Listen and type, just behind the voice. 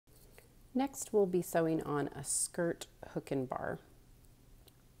Next, we'll be sewing on a skirt hook and bar.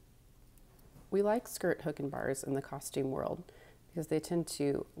 We like skirt hook and bars in the costume world because they tend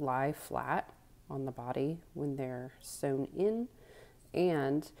to lie flat on the body when they're sewn in,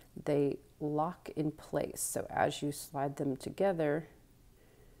 and they lock in place. So as you slide them together,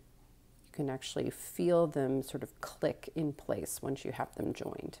 you can actually feel them sort of click in place once you have them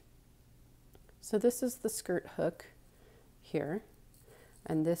joined. So this is the skirt hook here,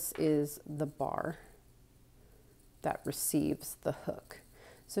 and this is the bar that receives the hook.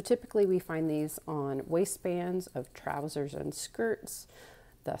 So typically we find these on waistbands of trousers and skirts,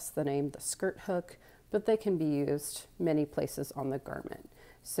 thus the name the skirt hook, but they can be used many places on the garment.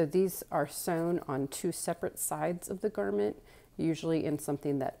 So these are sewn on two separate sides of the garment, usually in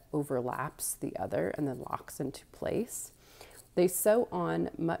something that overlaps the other and then locks into place. They sew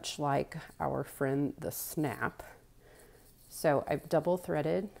on much like our friend the snap. So I've double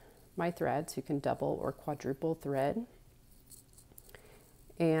threaded my threads. You can double or quadruple thread.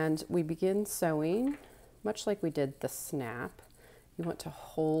 And we begin sewing much like we did the snap. You want to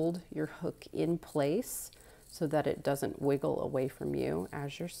hold your hook in place so that it doesn't wiggle away from you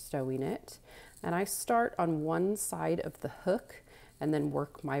as you're sewing it. And I start on one side of the hook and then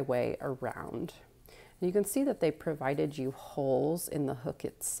work my way around. And you can see that they provided you holes in the hook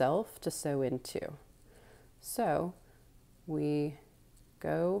itself to sew into. So we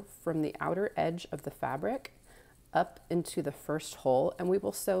go from the outer edge of the fabric up into the first hole, and we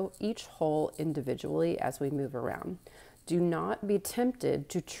will sew each hole individually as we move around. Do not be tempted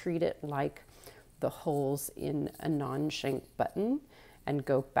to treat it like the holes in a non-shank button and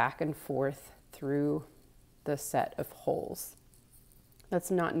go back and forth through the set of holes.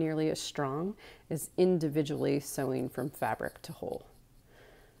 That's not nearly as strong as individually sewing from fabric to hole.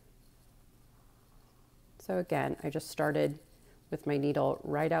 So again, I just started with my needle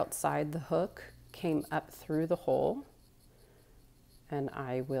right outside the hook, came up through the hole, and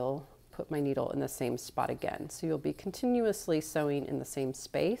I will put my needle in the same spot again. So you'll be continuously sewing in the same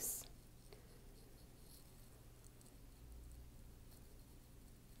space.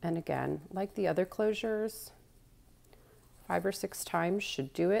 And again, like the other closures, 5 or 6 times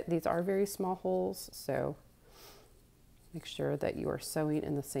should do it. These are very small holes, so make sure that you are sewing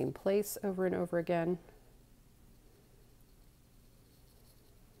in the same place over and over again.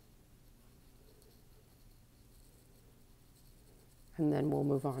 And then we'll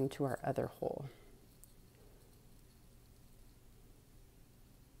move on to our other hole.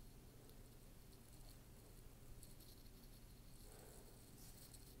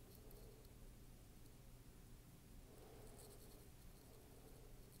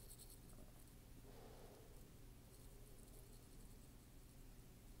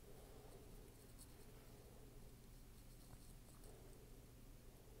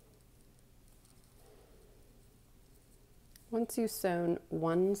 Once you've sewn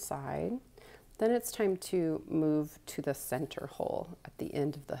one side, then it's time to move to the center hole at the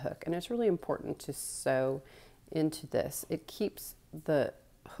end of the hook. And it's really important to sew into this. It keeps the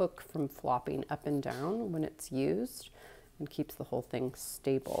hook from flopping up and down when it's used and keeps the whole thing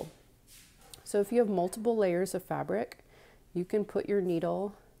stable. So if you have multiple layers of fabric, you can put your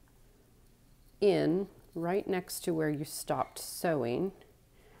needle in right next to where you stopped sewing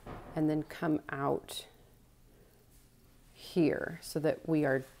and then come out here so that we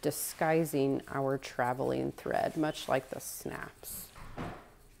are disguising our traveling thread, much like the snaps.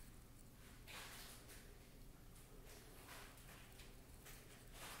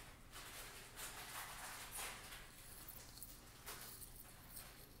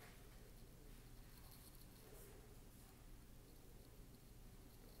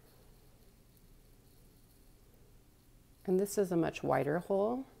 And this is a much wider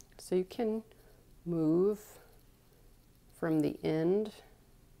hole, so you can move from the end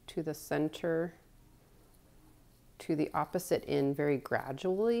to the center to the opposite end very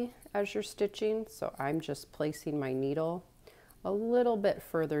gradually as you're stitching. So I'm just placing my needle a little bit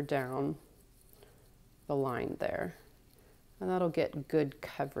further down the line there, and that'll get good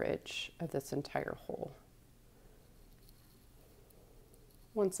coverage of this entire hole.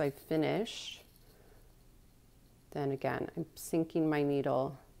 Once I've finished, then again, I'm sinking my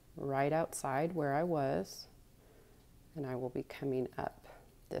needle right outside where I was, and I will be coming up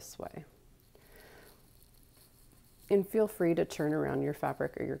this way. And feel free to turn around your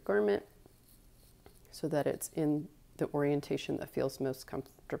fabric or your garment so that it's in the orientation that feels most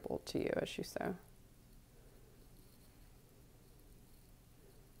comfortable to you as you sew.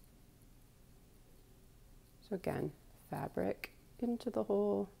 So again, fabric into the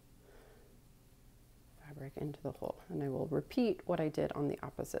hole, fabric into the hole, and I will repeat what I did on the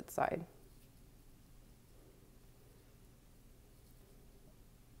opposite side.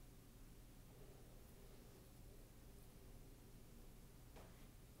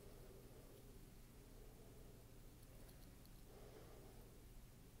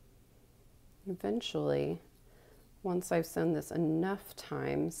 Eventually, once I've sewn this enough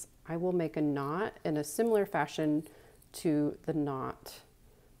times, I will make a knot in a similar fashion to the knot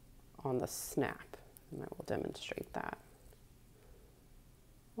on the snap, and I will demonstrate that.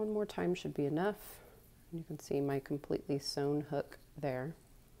 One more time should be enough. You can see my completely sewn hook there.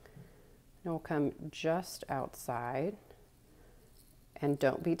 And I'll come just outside, and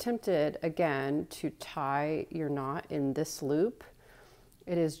don't be tempted again to tie your knot in this loop.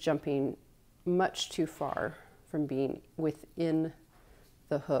 It is jumping much too far from being within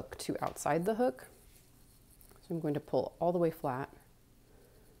the hook to outside the hook. So I'm going to pull all the way flat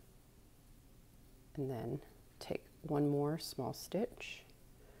and then take one more small stitch,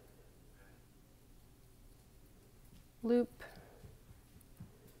 loop,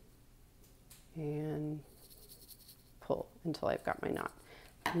 and pull until I've got my knot.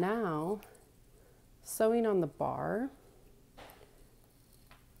 Now, sewing on the bar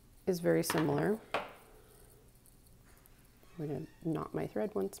is very similar. I'm going to knot my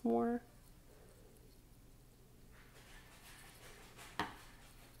thread once more.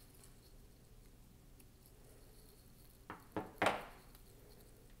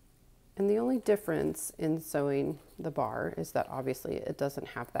 And the only difference in sewing the bar is that obviously it doesn't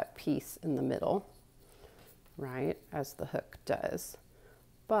have that piece in the middle, right, as the hook does.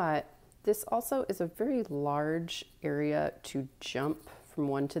 But this also is a very large area to jump from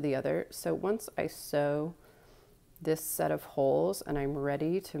one to the other. So once I sew this set of holes and I'm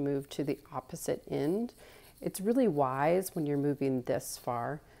ready to move to the opposite end, it's really wise when you're moving this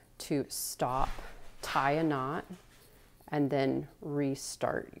far to stop, tie a knot, and then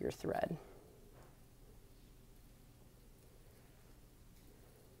restart your thread.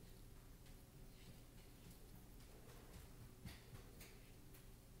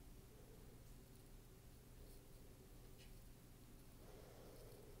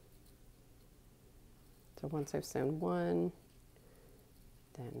 So once I've sewn one,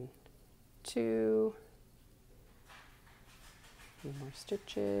 then two, a few more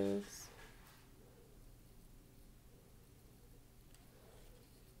stitches.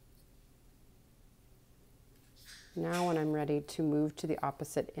 Now when I'm ready to move to the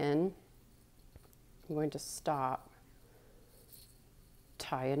opposite end, I'm going to stop,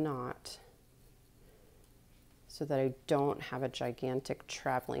 tie a knot so that I don't have a gigantic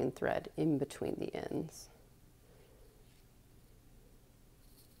traveling thread in between the ends.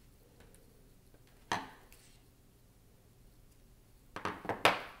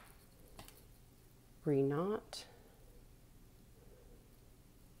 Re-knot.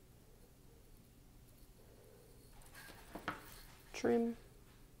 Trim.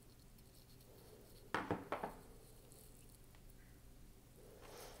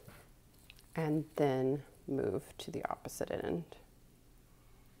 And then move to the opposite end.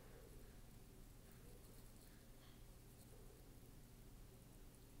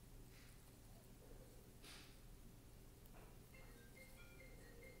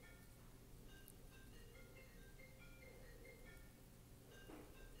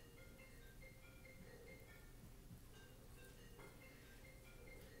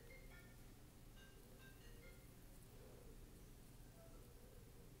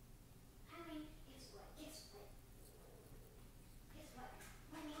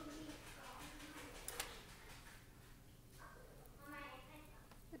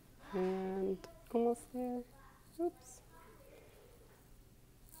 And almost there. Oops.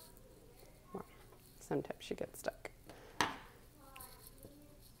 Wow, sometimes she gets stuck.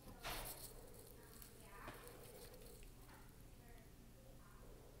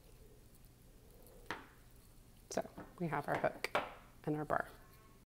 So we have our hook and our bar.